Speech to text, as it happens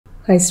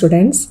Hi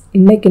students,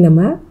 இன்னைக்கு நம்ம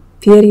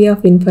theory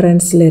of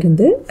inferenceல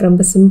இருந்து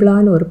ரொம்ப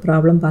சிம்பிளான ஒரு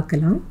ப்ராப்ளம்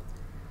பார்க்கலாம்.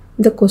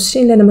 இந்த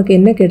क्वेश्चनல நமக்கு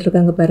என்ன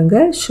கேட்டிருக்காங்க பாருங்க.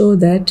 Show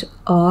that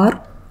R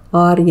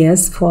or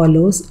S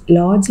follows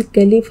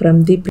logically from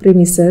the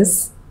premises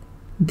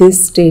this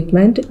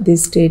statement,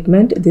 this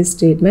statement, this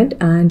statement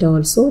and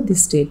also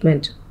this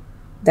statement.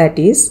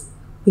 That is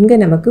இங்க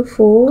நமக்கு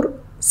 4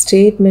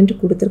 ஸ்டேட்மெண்ட்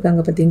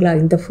கொடுத்திருக்காங்க பாத்தீங்களா?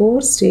 இந்த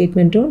 4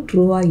 ஸ்டேட்மெண்ட்டும்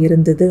ட்ரூவா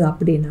இருந்தது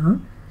அப்படினா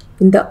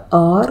இந்த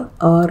R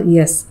or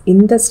S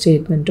இந்த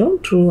ஸ்டேட்மெண்ட்டும்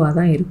ட்ரூவா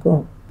தான் இருக்கும்.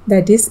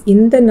 That is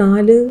இந்த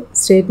 4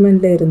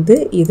 ஸ்டேட்மெண்ட்ல இருந்து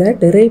இத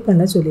டெரைவ்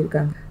பண்ண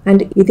சொல்லிருக்காங்க.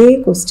 and இதே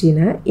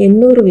क्वेश्चனை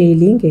இன்னொரு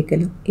வேலையும்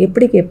கேட்கலாம்.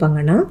 எப்படி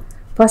கேட்பாங்கன்னா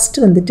ஃபர்ஸ்ட்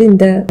வந்துட்டு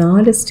இந்த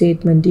 4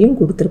 ஸ்டேட்மெண்ட்டையும்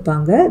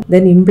கொடுத்திருப்பாங்க.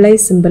 then imply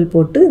symbol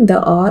போட்டு இந்த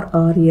R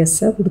or S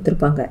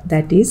கொடுத்திருப்பாங்க.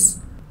 that is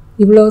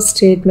இவ்ளோ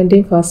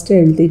ஸ்டேட்மெண்ட்டையும் ஃபர்ஸ்ட்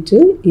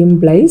எழுதிட்டு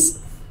implies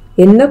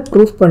என்ன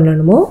ப்ரூஃப்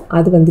பண்ணணுமோ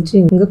அது வந்துட்டு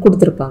இங்க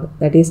கொடுத்திருப்பாங்க.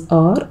 that is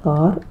R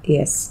or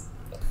S.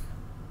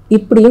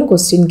 இப்படியும்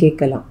क्वेश्चन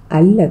கேட்கலாம்.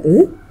 அல்லது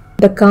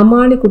இந்த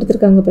கமானி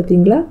கொடுத்திருக்காங்க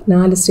பாத்தீங்களா?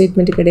 4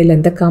 ஸ்டேட்மெண்ட்க்கு இடையில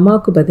இந்த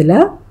கமாக்கு பதிலா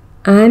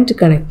and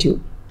connective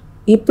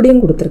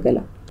இப்படியும்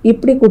கொடுத்திருக்கலாம்.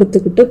 இப்படி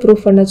கொடுத்துக்கிட்டு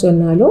ப்ரூஃப் பண்ண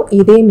சொன்னாலும்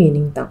இதே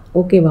மீனிங் தான்.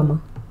 ஓகேவாமா?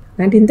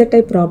 and இந்த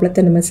டைப்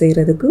ப்ராப்ளத்தை நம்ம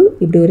செய்யறதுக்கு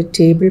இப்படி ஒரு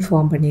டேபிள்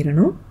ஃபார்ம்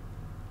பண்ணிரணும்.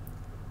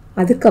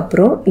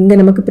 அதுக்கப்புறம் இங்க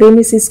நமக்கு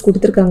premises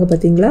கொடுத்திருக்காங்க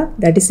பாத்தீங்களா?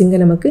 that is இங்க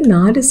நமக்கு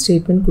 4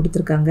 ஸ்டேட்மெண்ட்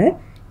கொடுத்திருக்காங்க.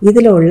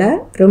 இதுல உள்ள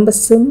ரொம்ப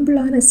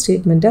சிம்பிளான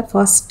ஸ்டேட்மெண்ட்டை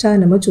ஃபர்ஸ்டா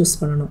நம்ம சூஸ்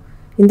பண்ணணும்.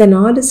 இந்த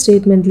 4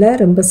 ஸ்டேட்மெண்ட்ல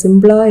ரொம்ப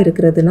சிம்பிளா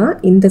இருக்குதுனா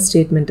இந்த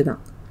ஸ்டேட்மெண்ட் தான்.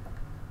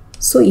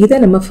 சோ இத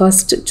நம்ம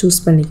ஃபர்ஸ்ட் சூஸ்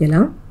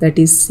பண்ணிக்கலாம். that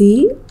is C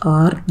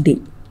or D.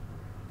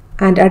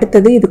 and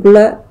அடுத்து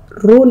இதுக்குள்ள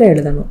ரூல்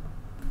எழுதணும்.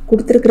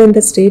 கொடுத்திருக்கிற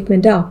இந்த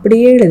ஸ்டேட்மெண்ட்டை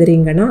அப்படியே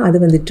எழுதுறீங்கனா அது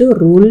வந்துட்டு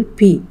ரூல்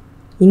P.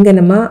 இங்க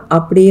நம்ம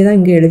அப்படியே தான்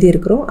இங்க எழுதி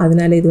இருக்கோம்.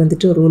 அதனால இது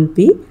வந்துட்டு ரூல்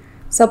P.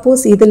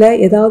 சப்போஸ் இதுல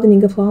ஏதாவது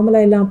நீங்க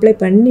ஃபார்முலா எல்லாம் அப்ளை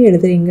பண்ணி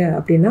எழுதுறீங்க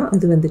அப்படினா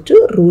அது வந்துட்டு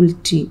ரூல்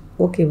T.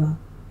 ஓகேவா?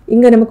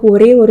 இங்க நமக்கு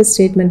ஒரே ஒரு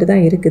ஸ்டேட்மெண்ட்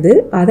தான் இருக்குது.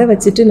 அதை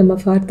வச்சிட்டு நம்ம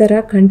ஃபர்தரா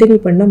கண்டினியூ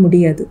பண்ண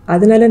முடியாது.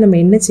 அதனால நம்ம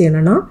என்ன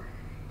செய்யணும்னா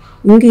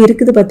இங்க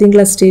இருக்குது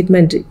பாத்தீங்களா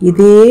ஸ்டேட்மெண்ட்,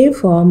 இதே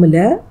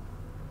ஃபார்முலா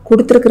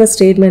கொடுத்திருக்கிற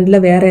ஸ்டேட்மெண்ட்ல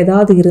வேற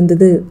ஏதாவது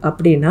இருந்தது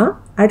அப்படினா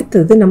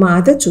அடுத்து நம்ம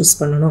அதை சூஸ்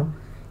பண்ணணும்.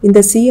 இந்த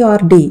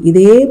CRD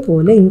இதே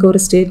போல இங்க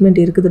ஒரு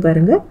ஸ்டேட்மெண்ட் இருக்குது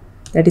பாருங்க.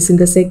 that is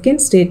இந்த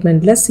செகண்ட்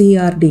ஸ்டேட்மெண்ட்ல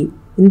CRD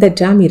இந்த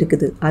டேர்ம்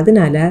இருக்குது.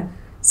 அதனால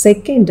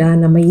செகண்டா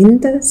நம்ம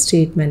இந்த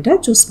ஸ்டேட்மெண்ட்டை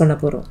சூஸ் பண்ண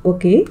போறோம்.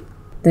 ஓகே?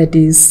 that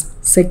is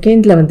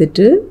செகண்ட்ல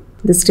வந்துட்டு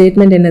இந்த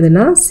ஸ்டேட்மெண்ட்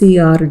என்னதுன்னா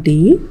CRD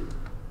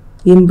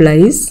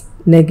implies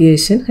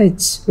negation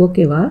H.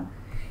 ஓகேவா?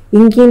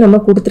 இங்கேயும் நம்ம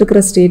கொடுத்திருக்கிற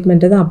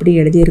ஸ்டேட்மெண்ட்டை தான் அப்படி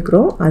எழுதி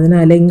இருக்கிறோம்.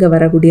 அதனால இங்க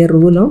வரக்கூடிய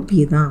ரூலும்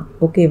P தான்.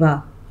 ஓகேவா?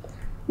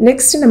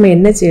 நெக்ஸ்ட் நம்ம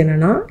என்ன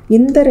செய்யணும்னா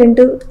இந்த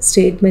ரெண்டு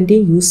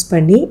ஸ்டேட்மெண்ட்டையும் யூஸ்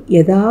பண்ணி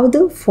ஏதாவது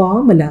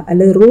ஃபார்முலா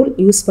அல்லது ரூல்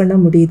யூஸ் பண்ண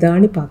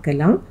முடியுதான்னு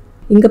பார்க்கலாம்.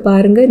 இங்க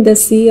பாருங்க இந்த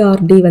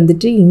CRD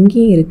வந்துட்டு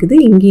இங்கேயும் இருக்குது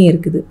இங்கேயும்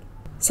இருக்குது.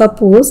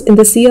 சப்போஸ்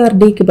இந்த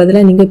CRDக்கு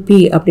பதிலா நீங்க P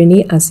அப்படினே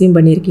அஸ்யூம்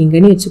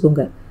பண்ணிருக்கீங்கன்னு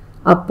வெச்சுக்கோங்க.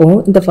 அப்போ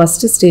இந்த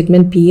first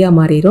statement P ah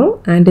மாறிரும்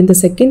and இந்த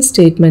செகண்ட்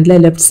ஸ்டேட்மெண்ட்ல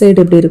லெஃப்ட் சைடு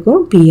எப்படி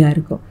இருக்கும்? P ஆ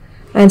இருக்கும்.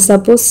 and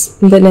சப்போஸ்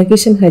இந்த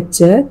நெகேஷன் H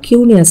Q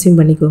னு அஸ்யூம்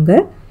பண்ணிக்கோங்க.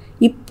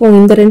 இப்போ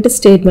இந்த ரெண்டு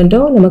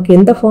ஸ்டேட்மெண்ட்டும் நமக்கு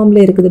எந்த ஃபார்ம்ல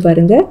இருக்குது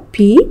பாருங்க?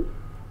 P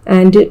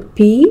and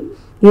P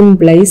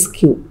implies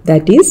Q.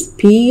 that is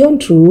P on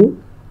true,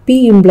 P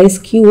implies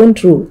Q on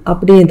true.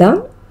 அப்படியே தான்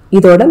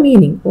இதோட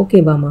meaning.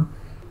 ஓகேவாமா?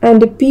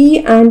 and P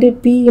and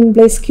P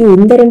implies Q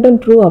இந்த ரெண்டும்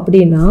ட்ரூ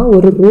அப்படினா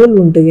ஒரு ரூல்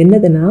உண்டு.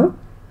 என்னதுன்னா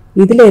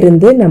இதுல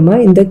இருந்து நம்ம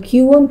இந்த Q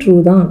on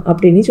true தான்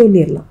அப்படினு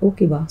சொல்லிரலாம்.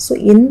 ஓகேவா? சோ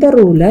இந்த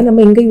ரூலை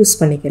நம்ம இங்க யூஸ்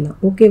பண்ணிக்கலாம்.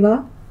 ஓகேவா?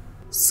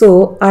 சோ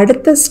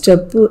அடுத்த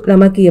ஸ்டெப்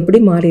நமக்கு எப்படி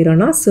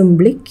மாறிரோனா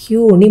சிம்பிளி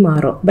Q னி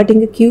மாறும். பட்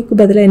இங்க Q க்கு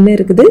பதிலா என்ன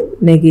இருக்குது?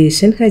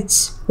 Negation H.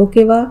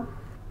 ஓகேவா?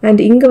 and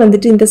இங்க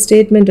வந்துட்டு இந்த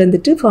ஸ்டேட்மெண்ட்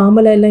வந்துட்டு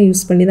ஃபார்முலா எல்லாம்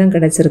யூஸ் பண்ணி தான்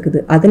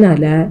கிடைச்சிருக்குது.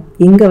 அதனால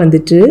இங்க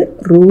வந்துட்டு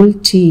ரூல்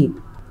T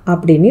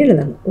அப்படினு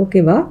எழுதணும்.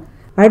 ஓகேவா?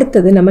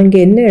 அடுத்து நம்ம இங்க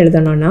என்ன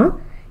எழுதணும்னா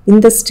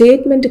இந்த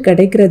ஸ்டேட்மெண்ட்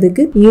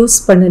கிடைக்கிறதுக்கு யூஸ்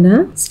பண்ணின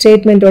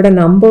ஸ்டேட்மெண்டோட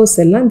நம்பர்ஸ்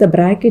எல்லாம் இந்த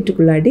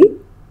பிராக்கெட்டுக்குள்ளாடி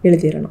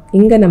எழுதிரணும்.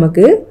 இங்க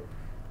நமக்கு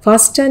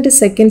ஃபர்ஸ்ட் அண்ட்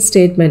செகண்ட்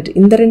ஸ்டேட்மெண்ட்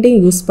இந்த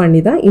ரெண்டையும் யூஸ் பண்ணி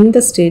தான் இந்த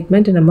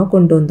ஸ்டேட்மெண்ட் நம்ம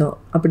கொண்டு வந்தோம்.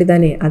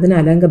 அப்படிதானே?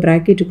 அதனால அங்க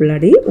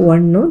பிராக்கெட்டுக்குள்ளாடி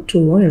 1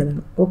 2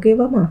 எழுதணும்.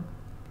 ஓகேவாமா?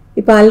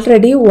 இப்போ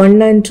ஆல்ரெடி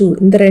 1 and 2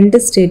 இந்த ரெண்டு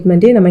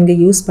ஸ்டேட்மெண்ட்டையும் நம்ம இங்க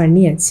யூஸ்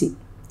பண்ணியாச்சு.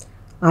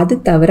 அது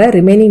தவிர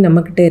ரிமைனிங்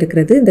நம்மகிட்ட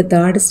இருக்கிறது இந்த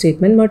தேர்ட்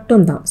ஸ்டேட்மெண்ட்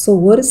மட்டும் தான். சோ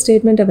ஒரு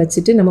ஸ்டேட்மெண்ட்டை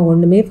வச்சிட்டு நம்ம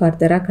ஒண்ணுமே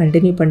ஃபர்தரா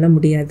கண்டினியூ பண்ண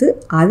முடியாது.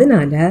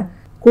 அதனால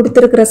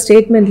கொடுத்திருக்கிற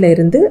ஸ்டேட்மெண்ட்ல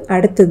இருந்து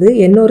அடுத்து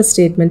இன்னொரு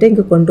ஸ்டேட்மெண்ட்டை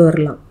இங்க கொண்டு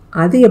வரலாம்.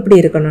 அது எப்படி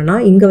இருக்கணும்னா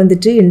இங்க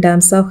வந்துட்டு in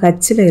terms of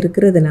H ல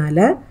இருக்குறதுனால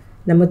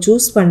நம்ம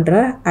சூஸ் பண்ற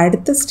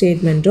அடுத்த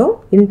ஸ்டேட்மெண்ட்டும்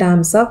in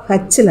terms of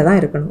H ல தான்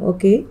இருக்கணும்.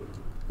 ஓகே?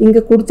 இங்க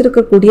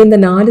கொடுத்திருக்க கூடிய இந்த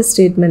 4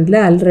 ஸ்டேட்மெண்ட்ல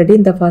ஆல்ரெடி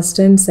இந்த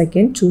ஃபர்ஸ்ட் அண்ட்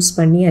செகண்ட் சூஸ்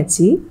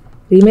பண்ணியாச்சு.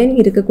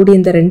 ரிமைனிங் இருக்க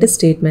கூடிய இந்த ரெண்டு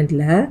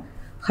ஸ்டேட்மெண்ட்ல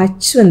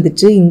H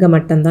வந்துட்டு இங்க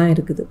மட்டும் தான்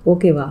இருக்குது.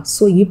 ஓகேவா?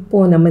 சோ இப்போ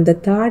நம்ம இந்த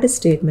தேர்ட்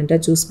ஸ்டேட்மெண்ட்டை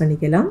சூஸ்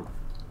பண்ணிக்கலாம்.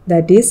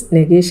 that is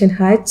negation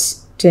H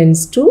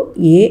tends to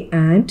A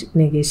and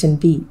negation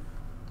B.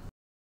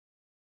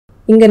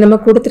 இங்கே நம்ம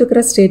கொடுத்துருக்கிற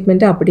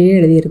ஸ்டேட்மெண்ட்டை அப்படியே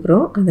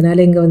எழுதியிருக்கிறோம்.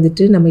 அதனால் இங்கே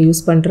வந்துட்டு நம்ம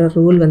யூஸ் பண்ணுற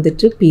ரூல்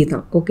வந்துட்டு பி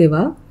தான்.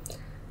 ஓகேவா?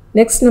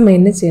 நெக்ஸ்ட் நம்ம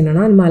என்ன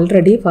செய்யணும்னா, நம்ம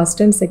already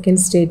first and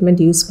second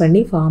statement use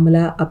பண்ணி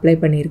ஃபார்முலா அப்ளை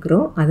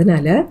பண்ணியிருக்கிறோம்.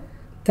 அதனால்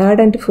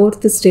third and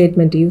fourth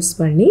statement use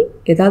பண்ணி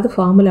ஏதாவது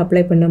ஃபார்முலா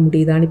அப்ளை பண்ண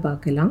முடியுதான்னு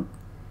பார்க்கலாம்.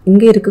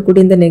 இங்கே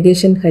இருக்கக்கூடிய இந்த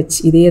நெகேஷன் ஹெச்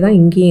இதே தான்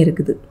இங்கேயும்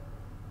இருக்குது.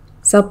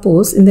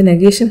 சப்போஸ் இந்த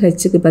நெகேஷன்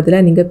ஹெச்சுக்கு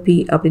பதிலாக நீங்கள் பி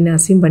அப்படின்னு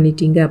அசியூம்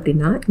பண்ணிட்டீங்க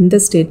அப்படின்னா இந்த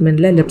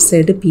ஸ்டேட்மெண்ட்டில் லெஃப்ட்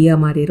சைடு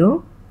பியாக மாறிடும்.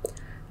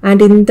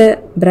 அண்ட் இந்த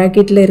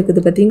ப்ராக்கெட்டில்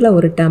இருக்குது பார்த்தீங்களா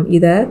ஒரு டேர்ம்,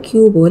 இதை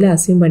கியூ போல்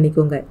அசியூம்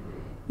பண்ணிக்கோங்க.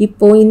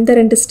 இப்போது இந்த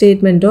ரெண்டு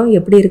ஸ்டேட்மெண்ட்டும்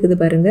எப்படி இருக்குது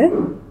பாருங்கள்.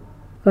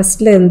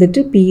 ஃபஸ்ட்டில் வந்துட்டு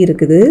பி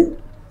இருக்குது,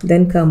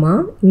 தென் கமா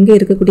இங்கே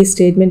இருக்கக்கூடிய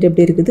ஸ்டேட்மெண்ட்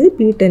எப்படி இருக்குது,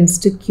 பி டென்ஸ்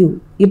டு கியூ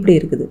இப்படி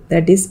இருக்குது.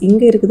 தட் இஸ்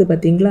இங்கே இருக்குது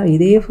பார்த்தீங்களா,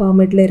 இதே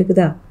ஃபார்மேட்டில்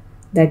இருக்குதா.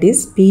 That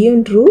is B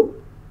and true,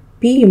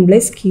 B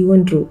implies Q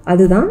and true.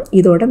 அதுதான்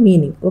இதோட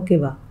மீனிங்.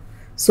 ஓகேவா?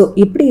 ஸோ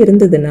இப்படி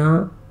இருந்ததுன்னா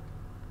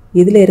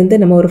இதில் இருந்து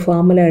நம்ம ஒரு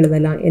ஃபார்முலா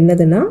எழுதலாம்.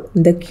 என்னதுன்னா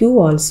இந்த கியூ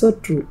ஆல்சோ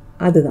ட்ரூ,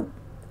 அதுதான்.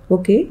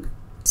 ஓகே,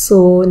 ஸோ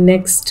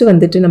நெக்ஸ்ட்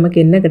வந்துட்டு நமக்கு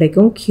என்ன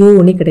கிடைக்கும்,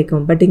 கியூன்னு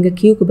கிடைக்கும். பட் இங்கே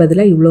கியூக்கு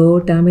பதிலாக இவ்வளோ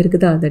டேர்ம்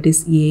இருக்குதா. That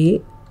is A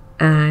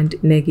and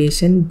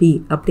negation B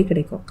அப்படி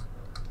கிடைக்கும்.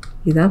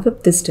 இதுதான்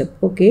ஃபிஃப்த் ஸ்டெப்.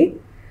 ஓகே,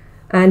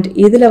 அண்ட்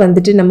இதில்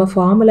வந்துட்டு நம்ம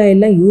ஃபார்முலா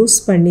எல்லாம் யூஸ்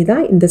பண்ணி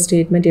தான் இந்த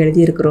ஸ்டேட்மெண்ட்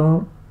எழுதியிருக்கிறோம்.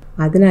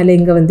 அதனால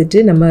இங்கே வந்துட்டு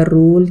நம்ம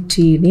ரூல்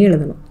டீன்னு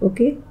எழுதணும்.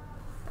 ஓகே,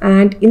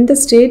 அண்ட் இந்த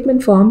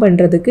ஸ்டேட்மெண்ட் ஃபார்ம்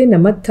பண்ணுறதுக்கு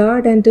நம்ம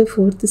தேர்ட் அண்டு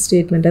ஃபோர்த்து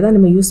ஸ்டேட்மெண்ட்டை தான்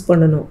நம்ம யூஸ்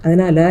பண்ணணும்.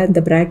 அதனால் இந்த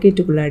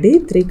ப்ராக்கெட்டுக்குள்ளாடி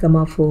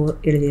 3,4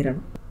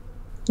 எழுதிடணும்.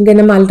 இங்கே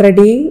நம்ம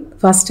already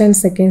first and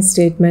second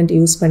statement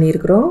use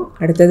பண்ணியிருக்கிறோம்.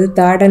 அடுத்தது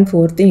தேர்ட் அண்ட்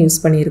ஃபோர்த்தையும்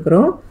யூஸ்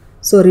பண்ணியிருக்கிறோம்.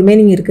 ஸோ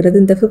ரிமைனிங் இருக்கிறது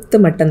இந்த ஃபிஃப்த்து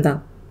மட்டும்தான்.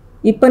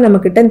 இப்போ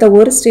நம்மக்கிட்ட இந்த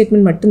ஒரு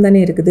ஸ்டேட்மெண்ட் மட்டும்தானே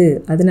இருக்குது.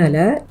 அதனால்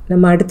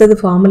நம்ம அடுத்தது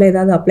ஃபார்முலா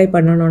ஏதாவது அப்ளை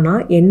பண்ணணும்னா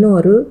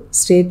இன்னொரு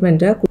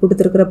ஸ்டேட்மெண்ட்டை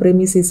கொடுத்துருக்கிற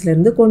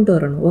ப்ரெமிசஸ்லேருந்து கொண்டு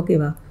வரணும்.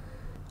 ஓகேவா?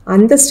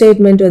 அந்த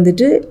ஸ்டேட்மெண்ட்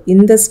வந்துட்டு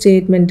இந்த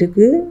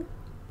ஸ்டேட்மெண்ட்டுக்கு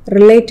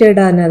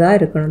ரிலேட்டடானதாக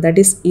இருக்கணும். தட்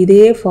இஸ்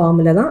இதே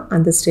ஃபார்முலா தான்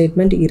அந்த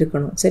ஸ்டேட்மெண்ட்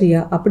இருக்கணும். சரியா?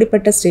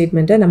 அப்படிப்பட்ட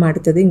ஸ்டேட்மெண்ட்டை நம்ம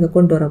அடுத்தது இங்கே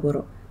கொண்டு வர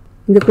போகிறோம்.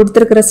 இங்கே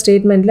கொடுத்துருக்கிற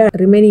ஸ்டேட்மெண்ட்டில்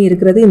ரிமைனிங்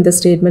இருக்கிறது இந்த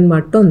ஸ்டேட்மெண்ட்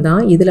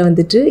மட்டும்தான். இதில்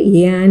வந்துட்டு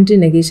ஏ அண்ட்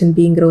நெகேஷன்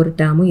பிங்கிற ஒரு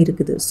டேர்மும்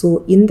இருக்குது. ஸோ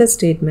இந்த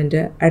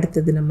ஸ்டேட்மெண்ட்டை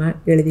அடுத்தது நம்ம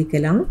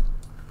எழுதிக்கலாம்.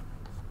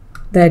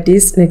 தட்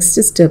இஸ்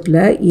நெக்ஸ்ட்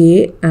ஸ்டெப்பில் A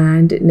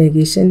and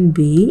negation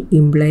B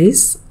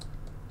implies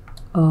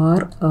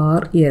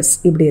RRS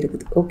இப்படி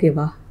இருக்குது.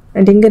 ஓகேவா?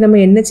 அண்ட் இங்கே நம்ம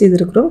என்ன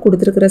செய்திருக்கிறோம்,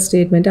 கொடுத்துருக்கிற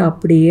ஸ்டேட்மெண்ட்டை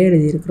அப்படியே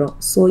எழுதியிருக்கிறோம்.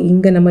 ஸோ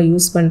இங்கே நம்ம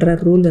யூஸ் பண்ணுற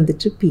ரூல்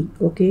வந்துட்டு பி.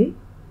 ஓகே,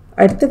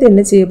 அடுத்தது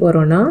என்ன செய்ய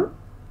போகிறோன்னா,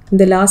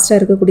 இந்த லாஸ்ட்டாக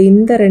இருக்கக்கூடிய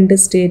இந்த ரெண்டு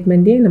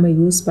ஸ்டேட்மெண்ட்டையும் நம்ம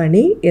யூஸ்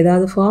பண்ணி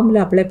ஏதாவது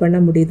ஃபார்முலா அப்ளை பண்ண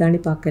முடியுதான்னு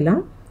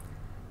பார்க்கலாம்.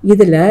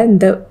 இதில்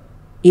இந்த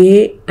ஏ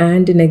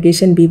அண்ட்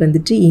நெகேஷன் பி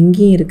வந்துட்டு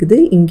இங்கேயும் இருக்குது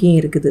இங்கேயும்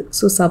இருக்குது.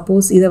 ஸோ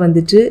சப்போஸ் இதை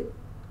வந்துட்டு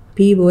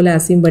பி போல்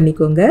அசியூம்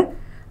பண்ணிக்கோங்க.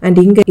 அண்ட்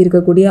இங்கே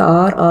இருக்கக்கூடிய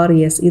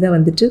ஆர்ஆர்எஸ் இதை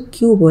வந்துட்டு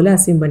கியூ போல்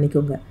அசியூம்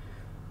பண்ணிக்கோங்க.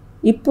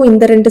 இப்போது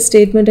இந்த ரெண்டு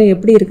ஸ்டேட்மெண்ட்டும்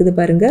எப்படி இருக்குது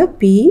பாருங்கள்,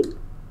 B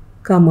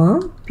comma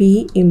B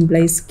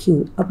implies Q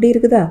அப்படி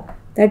இருக்குதா.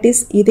 தட்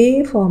இஸ் இதே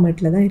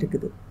ஃபார்மேட்டில் தான்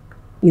இருக்குது.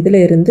 இதில்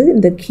இருந்து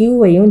இந்த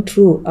கியூவையும்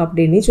ட்ரூ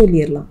அப்படின்னு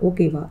சொல்லிடலாம்.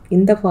 ஓகேவா?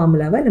 இந்த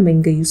ஃபார்முலாவை நம்ம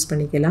இங்கே யூஸ்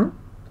பண்ணிக்கலாம்.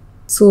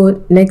 ஸோ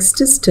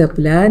நெக்ஸ்ட்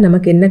ஸ்டெப்பில்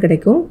நமக்கு என்ன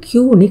கிடைக்கும்,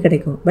 கியூன்னு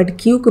கிடைக்கும். பட்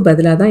கியூக்கு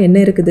பதிலாக தான் என்ன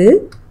இருக்குது,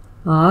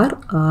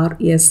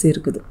 ஆர்ஆர்எஸ்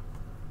இருக்குது.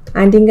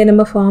 அண்ட் இங்கே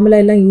நம்ம ஃபார்முலா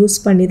எல்லாம் யூஸ்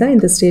பண்ணி தான்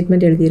இந்த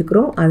ஸ்டேட்மெண்ட்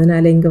எழுதியிருக்கிறோம்.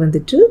 அதனால் இங்கே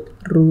வந்துட்டு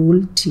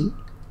ரூல் டி.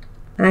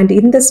 அண்ட்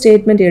இந்த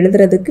ஸ்டேட்மெண்ட்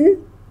எழுதுறதுக்கு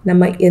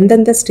நம்ம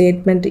எந்தெந்த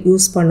ஸ்டேட்மெண்ட்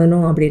யூஸ்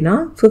பண்ணணும் அப்படின்னா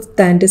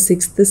ஃபிஃப்த் அண்ட்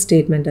சிக்ஸ்த்து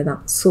ஸ்டேட்மெண்ட்டை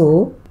தான். ஸோ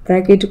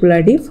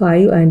ப்ராக்கெட்டுக்குள்ளாடி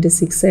 5 and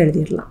 6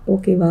 எழுதிடலாம்.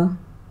 ஓகேவா?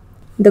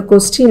 இந்த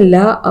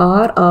கொஸ்டினில்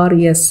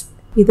ஆர்ஆர்எஸ்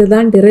இதை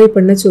தான் டிரைவ்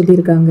பண்ண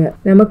சொல்லியிருக்காங்க.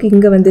 நமக்கு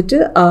இங்கே வந்துட்டு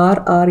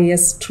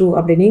ஆர்ஆர்எஸ் ட்ரூ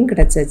அப்படின்னு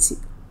கிடச்சாச்சு.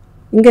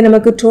 இங்கே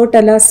நமக்கு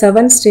டோட்டலாக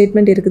 7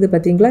 ஸ்டேட்மெண்ட் இருக்குது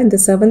பார்த்தீங்களா. இந்த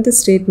 7th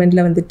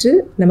ஸ்டேட்மெண்ட்டில் வந்துட்டு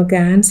நமக்கு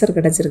ஆன்சர்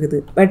கிடச்சிருக்குது.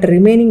 பட்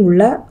ரிமைனிங்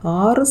உள்ள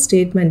 6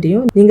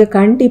 ஸ்டேட்மெண்ட்டையும் நீங்கள்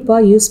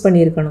கண்டிப்பாக யூஸ்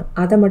பண்ணியிருக்கணும்.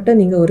 அதை மட்டும்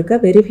நீங்கள் ஒருக்கா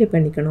வெரிஃபை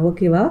பண்ணிக்கணும்.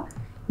 ஓகேவா?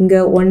 இங்கே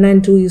 1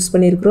 and 2 யூஸ்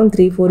பண்ணியிருக்கிறோம்,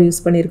 3, 4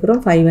 யூஸ் பண்ணியிருக்கிறோம்,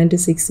 5 and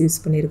 6 யூஸ்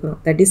பண்ணியிருக்கிறோம்.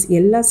 தட் இஸ்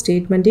எல்லா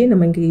ஸ்டேட்மெண்ட்டையும்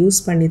நம்ம இங்கே யூஸ்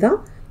பண்ணி தான்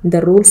இந்த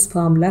ரூல்ஸ்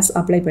ஃபார்முலாஸ்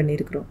அப்ளை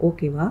பண்ணியிருக்கிறோம்.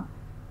 ஓகேவா?